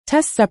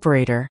Test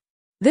Separator.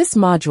 This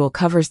module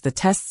covers the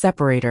test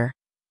separator,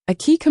 a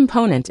key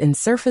component in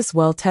surface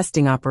well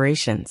testing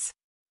operations.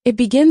 It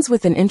begins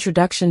with an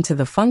introduction to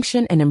the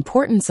function and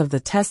importance of the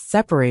test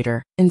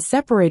separator in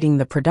separating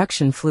the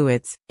production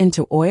fluids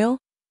into oil,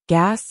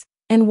 gas,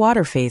 and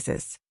water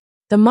phases.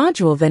 The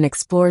module then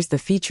explores the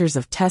features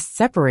of test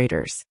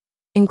separators,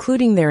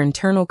 including their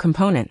internal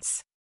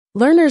components.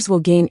 Learners will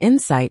gain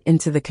insight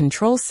into the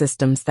control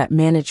systems that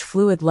manage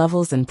fluid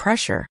levels and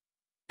pressure,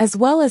 as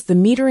well as the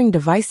metering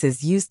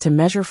devices used to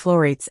measure flow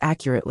rates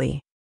accurately.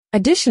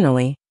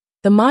 Additionally,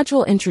 the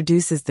module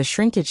introduces the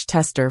shrinkage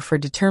tester for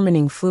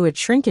determining fluid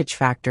shrinkage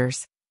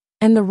factors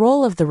and the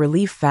role of the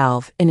relief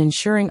valve in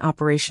ensuring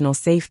operational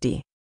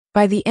safety.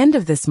 By the end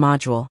of this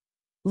module,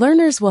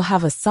 learners will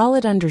have a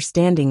solid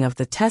understanding of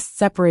the test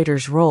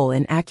separator's role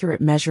in accurate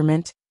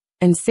measurement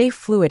and safe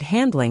fluid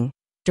handling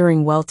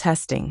during well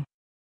testing.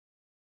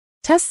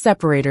 Test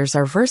separators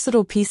are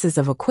versatile pieces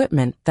of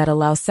equipment that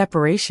allow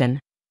separation,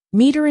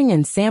 metering,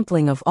 and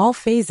sampling of all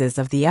phases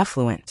of the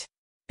effluent.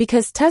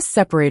 Because test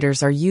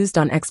separators are used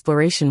on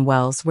exploration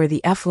wells where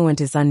the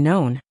effluent is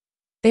unknown,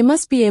 they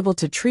must be able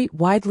to treat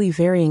widely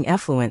varying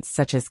effluents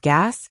such as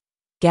gas,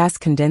 gas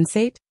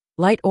condensate,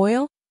 light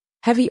oil,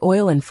 heavy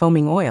oil, and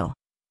foaming oil,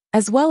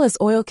 as well as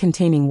oil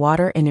containing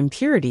water and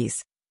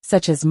impurities,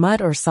 such as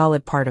mud or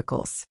solid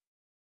particles.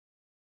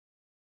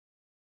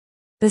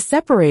 The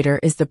separator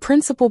is the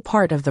principal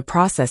part of the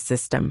process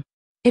system.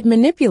 It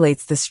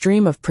manipulates the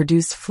stream of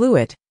produced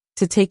fluid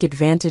to take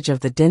advantage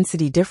of the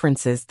density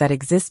differences that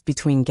exist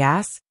between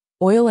gas,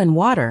 oil, and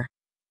water,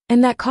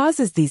 and that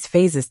causes these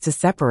phases to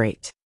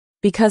separate.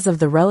 Because of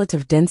the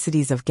relative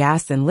densities of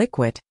gas and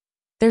liquid,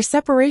 their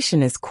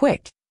separation is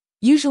quick,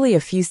 usually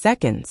a few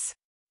seconds.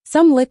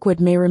 Some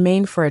liquid may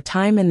remain for a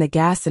time in the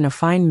gas in a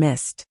fine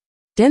mist.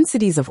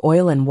 Densities of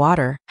oil and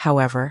water,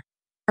 however,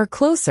 are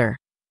closer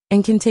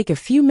and can take a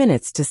few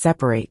minutes to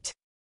separate.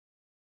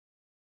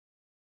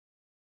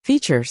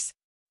 Features.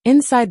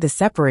 Inside the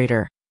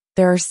separator,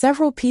 there are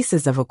several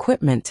pieces of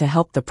equipment to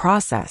help the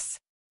process.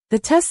 The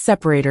test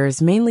separator is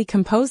mainly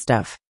composed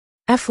of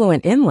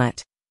effluent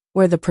inlet,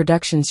 where the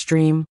production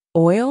stream,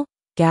 oil,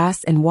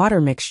 gas, and water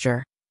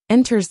mixture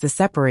enters the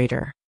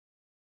separator.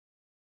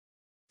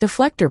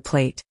 Deflector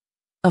plate.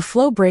 A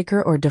flow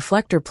breaker or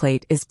deflector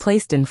plate is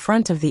placed in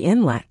front of the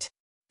inlet.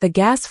 The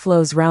gas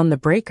flows round the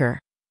breaker,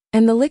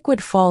 and the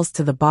liquid falls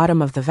to the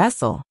bottom of the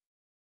vessel.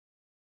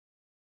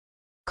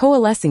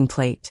 Coalescing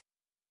plate.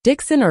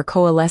 Dixon or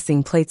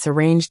coalescing plates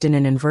arranged in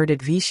an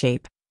inverted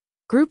V-shape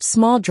group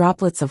small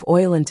droplets of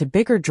oil into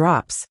bigger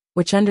drops,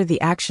 which under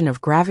the action of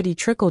gravity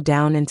trickle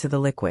down into the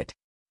liquid.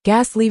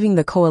 Gas leaving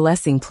the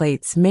coalescing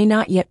plates may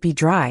not yet be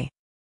dry.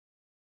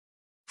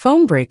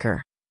 Foam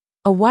breaker.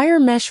 A wire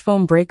mesh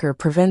foam breaker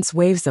prevents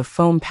waves of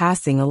foam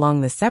passing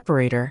along the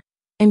separator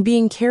and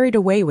being carried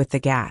away with the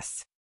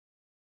gas.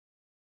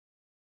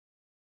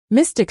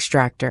 Mist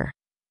extractor.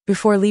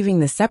 Before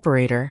leaving the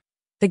separator,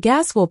 the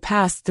gas will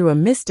pass through a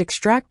mist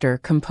extractor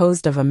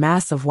composed of a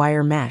mass of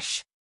wire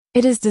mesh.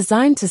 It is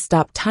designed to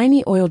stop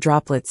tiny oil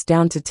droplets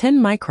down to 10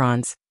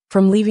 microns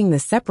from leaving the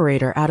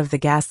separator out of the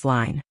gas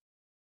line.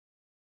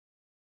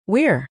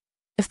 Weir.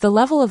 If the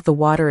level of the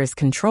water is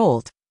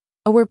controlled,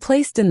 a weir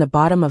placed in the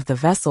bottom of the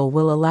vessel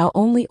will allow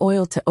only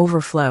oil to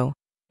overflow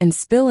and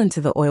spill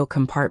into the oil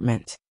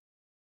compartment.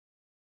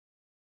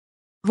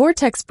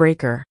 Vortex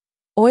breaker.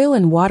 Oil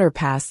and water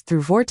pass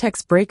through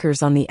vortex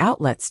breakers on the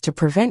outlets to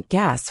prevent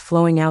gas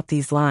flowing out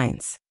these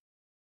lines.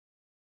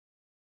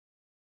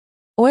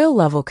 Oil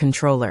level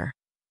controller.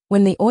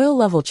 When the oil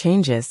level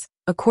changes,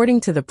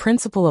 according to the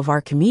principle of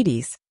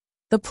Archimedes,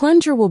 the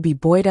plunger will be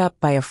buoyed up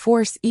by a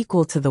force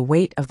equal to the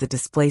weight of the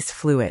displaced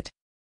fluid.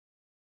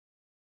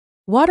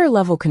 Water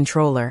level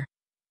controller.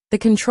 The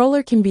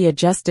controller can be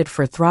adjusted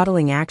for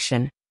throttling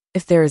action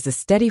if there is a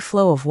steady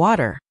flow of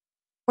water,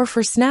 or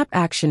for snap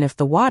action if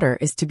the water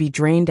is to be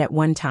drained at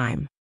one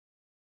time.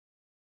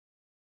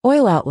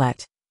 Oil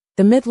outlet.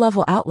 The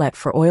mid-level outlet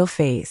for oil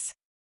phase.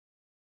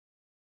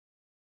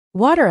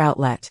 Water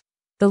outlet.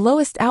 The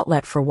lowest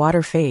outlet for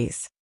water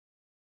phase.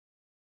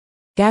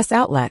 Gas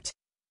outlet.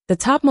 The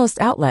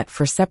topmost outlet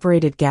for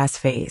separated gas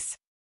phase.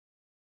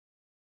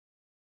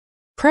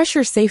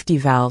 Pressure safety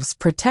valves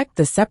protect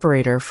the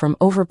separator from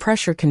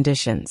overpressure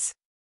conditions.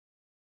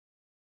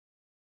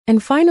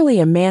 And finally,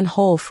 a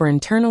manhole for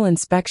internal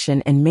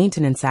inspection and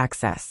maintenance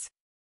access.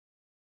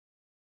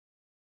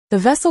 The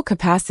vessel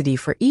capacity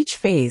for each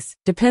phase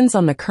depends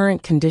on the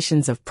current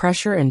conditions of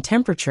pressure and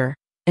temperature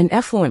and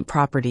effluent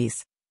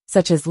properties,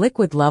 such as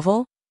liquid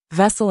level,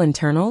 vessel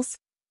internals,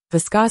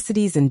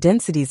 viscosities and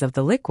densities of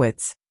the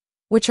liquids,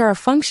 which are a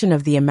function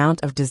of the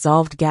amount of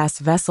dissolved gas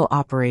vessel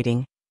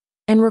operating,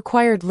 and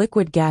required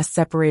liquid gas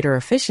separator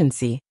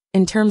efficiency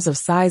in terms of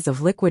size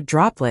of liquid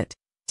droplet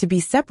to be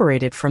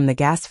separated from the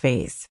gas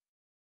phase.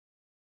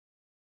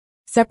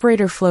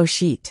 Separator flow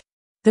sheet.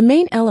 The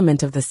main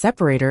element of the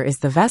separator is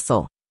the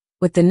vessel,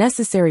 with the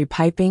necessary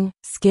piping,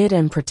 skid,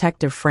 and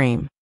protective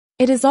frame.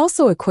 It is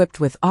also equipped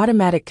with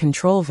automatic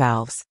control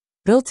valves,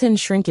 built-in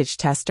shrinkage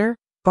tester,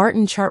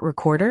 Barton chart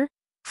recorder,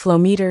 flow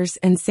meters,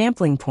 and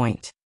sampling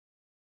point.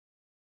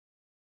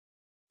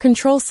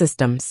 Control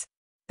systems.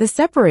 The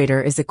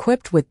separator is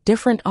equipped with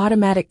different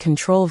automatic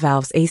control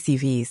valves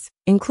ACVs,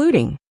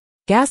 including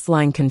gas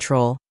line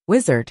control,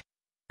 wizard,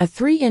 a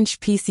 3-inch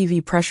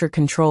PCV pressure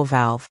control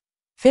valve,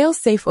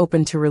 fail-safe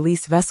open to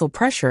release vessel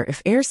pressure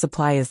if air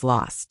supply is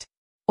lost,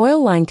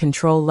 oil line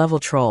control level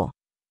troll,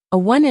 a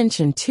 1-inch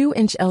and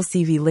 2-inch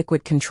LCV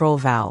liquid control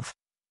valve,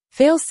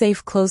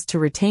 fail-safe closed to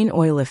retain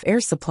oil if air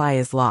supply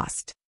is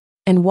lost,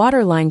 and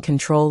water line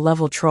control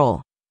level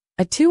troll,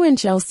 a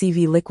 2-inch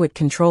LCV liquid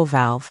control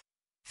valve,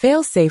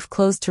 fail-safe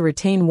closed to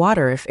retain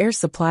water if air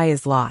supply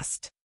is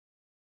lost.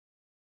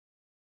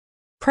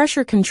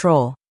 Pressure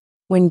control.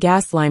 When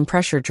gas line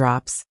pressure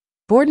drops,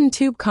 Borden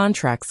tube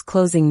contracts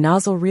closing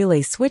nozzle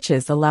relay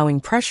switches allowing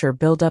pressure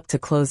buildup to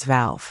close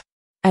valve.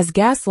 As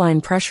gas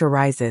line pressure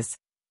rises,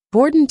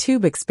 Borden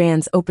tube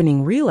expands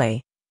opening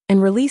relay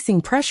and releasing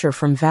pressure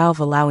from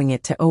valve allowing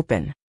it to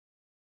open.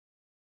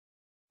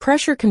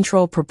 Pressure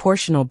control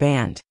proportional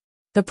band.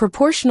 The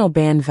proportional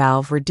band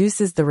valve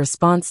reduces the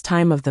response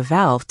time of the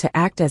valve to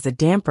act as a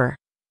damper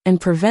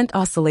and prevent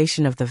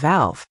oscillation of the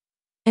valve,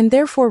 and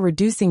therefore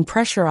reducing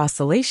pressure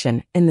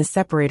oscillation in the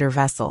separator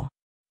vessel.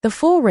 The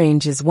full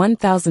range is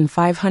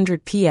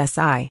 1,500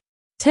 psi,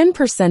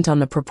 10% on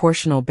the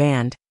proportional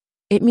band.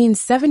 It means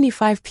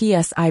 75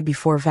 psi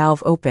before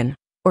valve open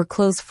or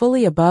close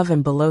fully above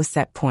and below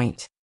set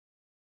point.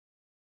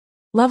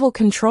 Level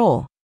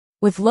control.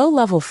 With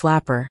low-level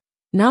flapper,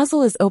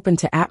 nozzle is open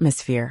to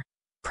atmosphere.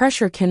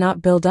 Pressure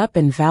cannot build up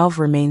and valve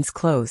remains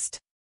closed.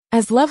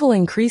 As level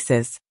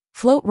increases,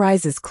 float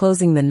rises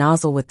closing the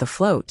nozzle with the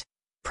float.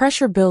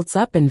 Pressure builds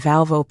up and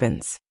valve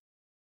opens.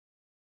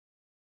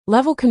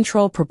 Level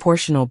control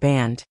proportional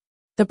band.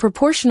 The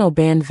proportional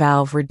band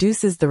valve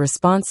reduces the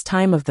response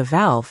time of the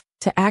valve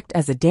to act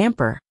as a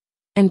damper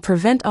and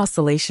prevent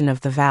oscillation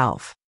of the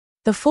valve.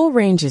 The full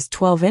range is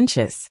 12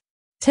 inches,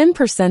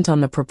 10%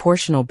 on the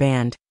proportional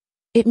band.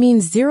 It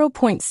means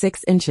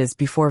 0.6 inches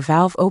before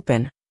valve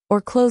open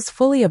or close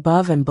fully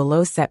above and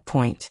below set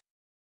point.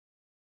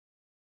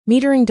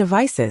 Metering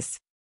devices.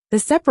 The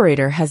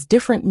separator has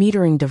different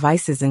metering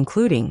devices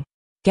including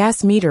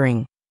gas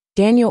metering,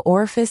 Daniel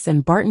orifice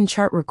and Barton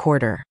chart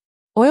recorder,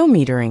 oil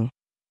metering,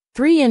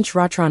 3-inch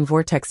Rotron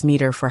vortex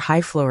meter for high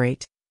flow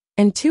rate,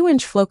 and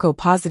 2-inch Floco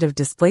positive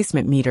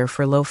displacement meter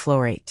for low flow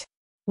rate.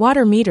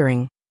 Water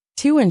metering,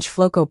 2-inch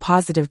Floco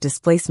positive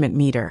displacement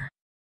meter.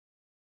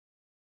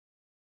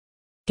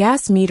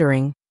 Gas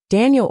metering,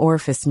 Daniel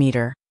orifice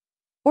meter.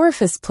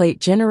 Orifice plate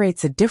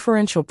generates a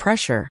differential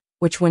pressure,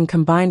 which when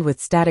combined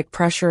with static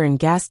pressure and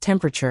gas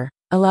temperature,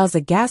 allows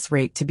a gas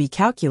rate to be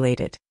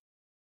calculated.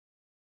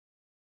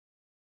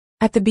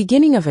 At the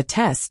beginning of a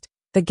test,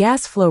 the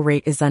gas flow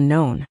rate is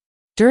unknown.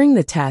 During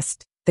the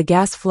test, the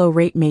gas flow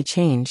rate may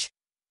change.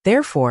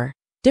 Therefore,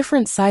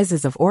 different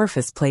sizes of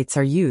orifice plates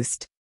are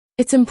used.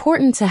 It's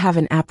important to have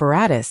an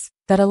apparatus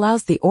that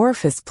allows the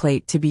orifice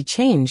plate to be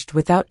changed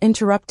without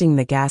interrupting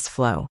the gas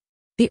flow.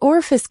 The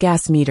orifice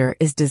gas meter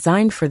is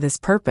designed for this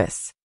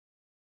purpose.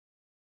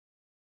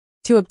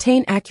 To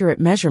obtain accurate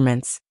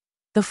measurements,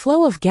 the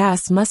flow of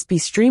gas must be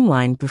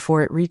streamlined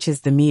before it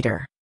reaches the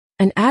meter.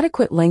 An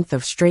adequate length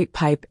of straight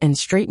pipe and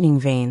straightening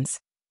vanes,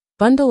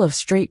 bundle of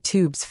straight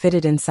tubes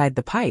fitted inside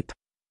the pipe,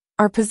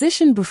 are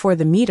positioned before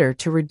the meter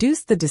to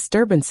reduce the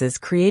disturbances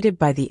created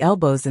by the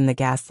elbows in the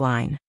gas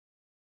line.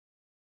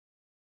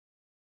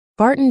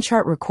 Barton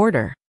chart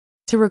recorder.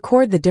 To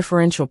record the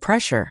differential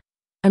pressure,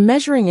 a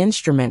measuring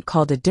instrument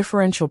called a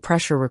differential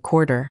pressure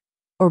recorder,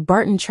 or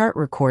Barton chart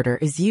recorder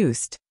is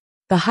used.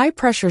 The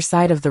high-pressure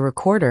side of the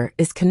recorder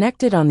is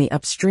connected on the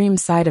upstream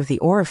side of the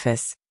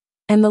orifice,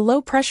 and the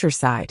low-pressure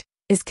side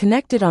is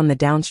connected on the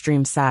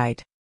downstream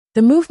side.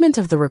 The movement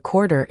of the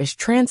recorder is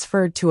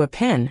transferred to a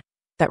pen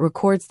that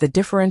records the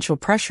differential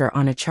pressure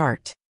on a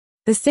chart.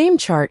 The same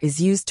chart is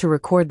used to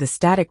record the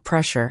static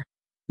pressure,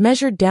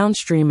 measured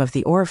downstream of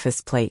the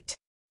orifice plate.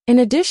 In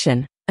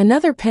addition,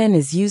 another pen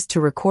is used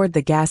to record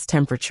the gas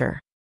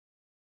temperature.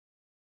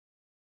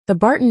 The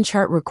Barton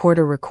chart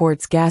recorder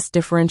records gas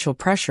differential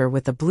pressure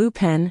with a blue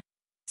pen,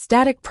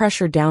 static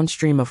pressure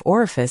downstream of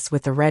orifice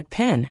with a red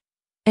pen,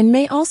 and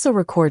may also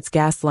records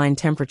gas line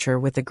temperature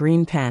with a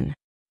green pen.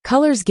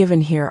 Colors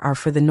given here are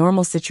for the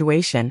normal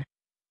situation.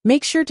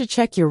 Make sure to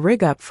check your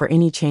rig up for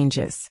any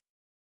changes.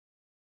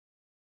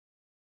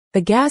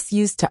 The gas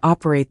used to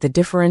operate the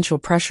differential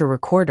pressure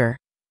recorder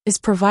is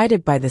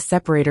provided by the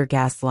separator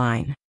gas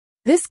line.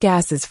 This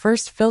gas is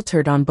first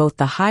filtered on both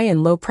the high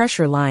and low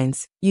pressure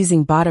lines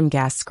using bottom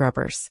gas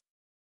scrubbers.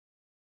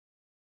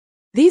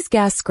 These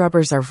gas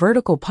scrubbers are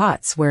vertical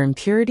pots where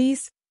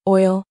impurities,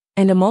 oil,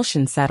 and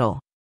emulsion settle.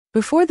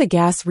 Before the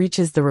gas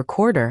reaches the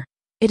recorder,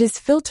 it is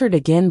filtered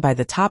again by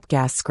the top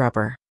gas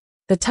scrubber.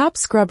 The top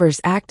scrubbers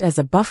act as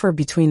a buffer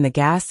between the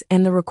gas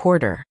and the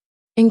recorder.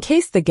 In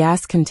case the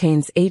gas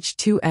contains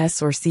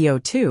H2S or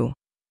CO2,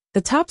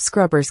 the top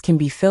scrubbers can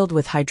be filled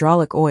with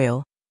hydraulic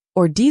oil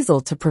or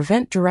diesel to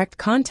prevent direct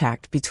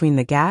contact between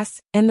the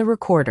gas and the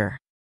recorder.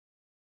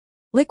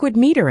 Liquid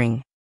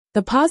metering.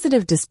 The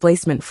positive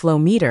displacement flow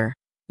meter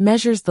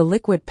measures the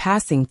liquid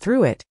passing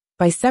through it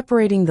by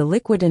separating the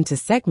liquid into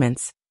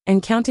segments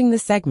and counting the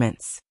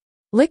segments.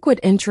 Liquid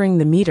entering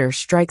the meter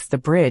strikes the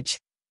bridge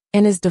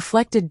and is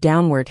deflected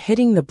downward,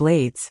 hitting the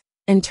blades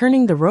and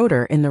turning the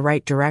rotor in the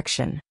right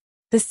direction.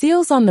 The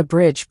seals on the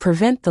bridge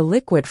prevent the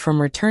liquid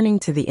from returning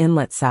to the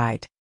inlet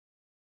side.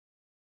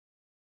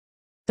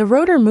 The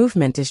rotor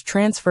movement is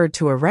transferred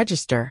to a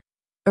register,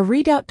 a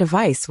readout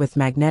device with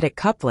magnetic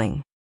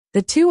coupling.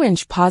 The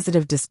 2-inch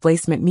positive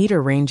displacement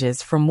meter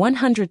ranges from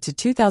 100 to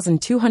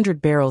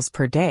 2,200 barrels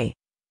per day,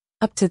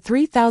 up to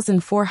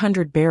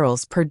 3,400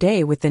 barrels per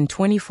day within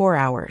 24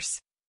 hours.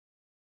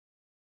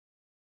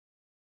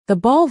 The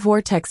ball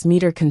vortex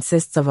meter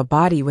consists of a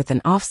body with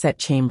an offset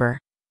chamber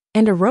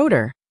and a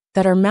rotor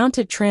that are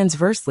mounted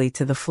transversely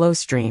to the flow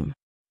stream.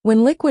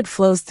 When liquid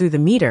flows through the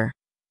meter,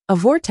 a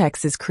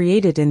vortex is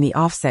created in the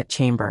offset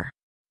chamber.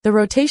 The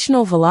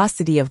rotational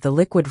velocity of the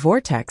liquid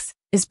vortex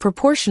is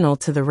proportional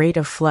to the rate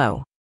of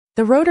flow.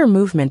 The rotor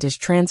movement is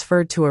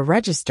transferred to a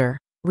register,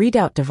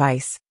 readout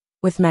device,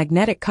 with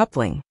magnetic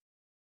coupling.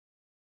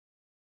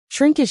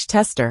 Shrinkage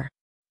tester.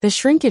 The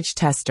shrinkage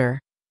tester,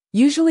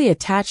 usually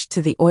attached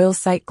to the oil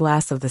sight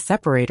glass of the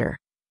separator,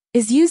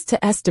 is used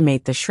to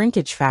estimate the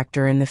shrinkage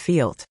factor in the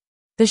field.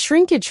 The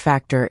shrinkage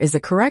factor is a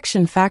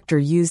correction factor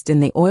used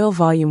in the oil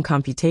volume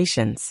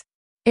computations.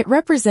 It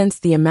represents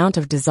the amount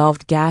of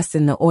dissolved gas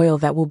in the oil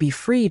that will be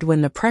freed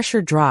when the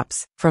pressure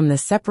drops from the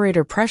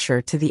separator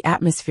pressure to the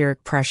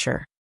atmospheric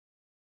pressure.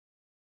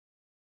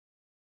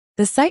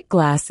 The sight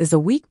glass is a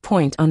weak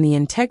point on the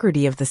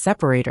integrity of the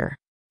separator.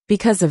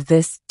 Because of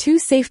this, 2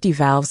 safety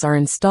valves are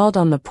installed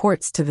on the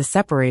ports to the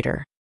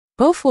separator.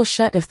 Both will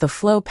shut if the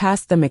flow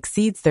past them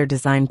exceeds their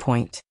design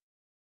point.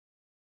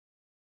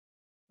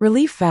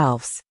 Relief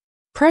valves.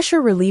 Pressure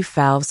relief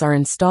valves are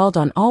installed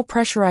on all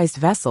pressurized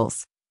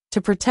vessels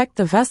to protect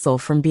the vessel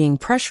from being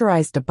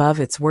pressurized above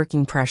its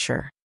working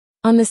pressure.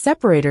 On the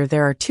separator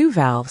there are 2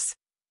 valves,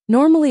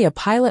 normally a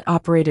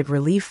pilot-operated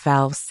relief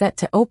valve set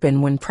to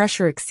open when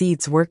pressure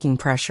exceeds working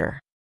pressure.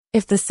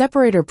 If the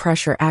separator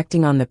pressure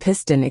acting on the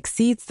piston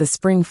exceeds the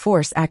spring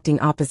force acting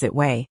opposite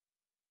way,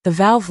 the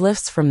valve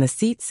lifts from the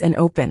seats and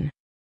open.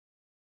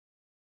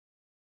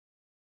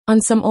 On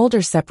some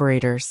older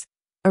separators,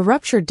 a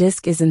rupture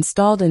disc is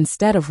installed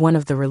instead of one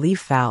of the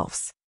relief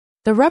valves.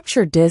 The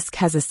rupture disc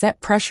has a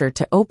set pressure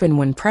to open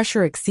when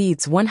pressure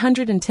exceeds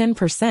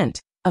 110%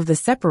 of the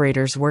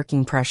separator's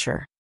working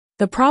pressure.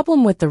 The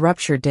problem with the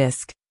rupture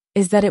disc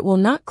is that it will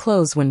not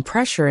close when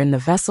pressure in the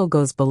vessel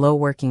goes below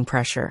working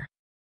pressure.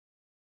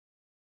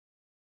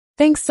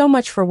 Thanks so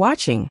much for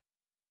watching.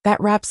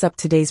 That wraps up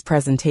today's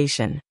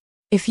presentation.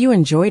 If you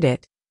enjoyed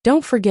it,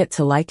 don't forget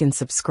to like and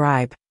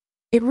subscribe.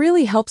 It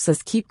really helps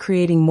us keep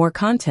creating more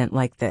content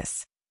like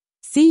this.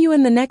 See you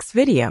in the next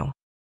video.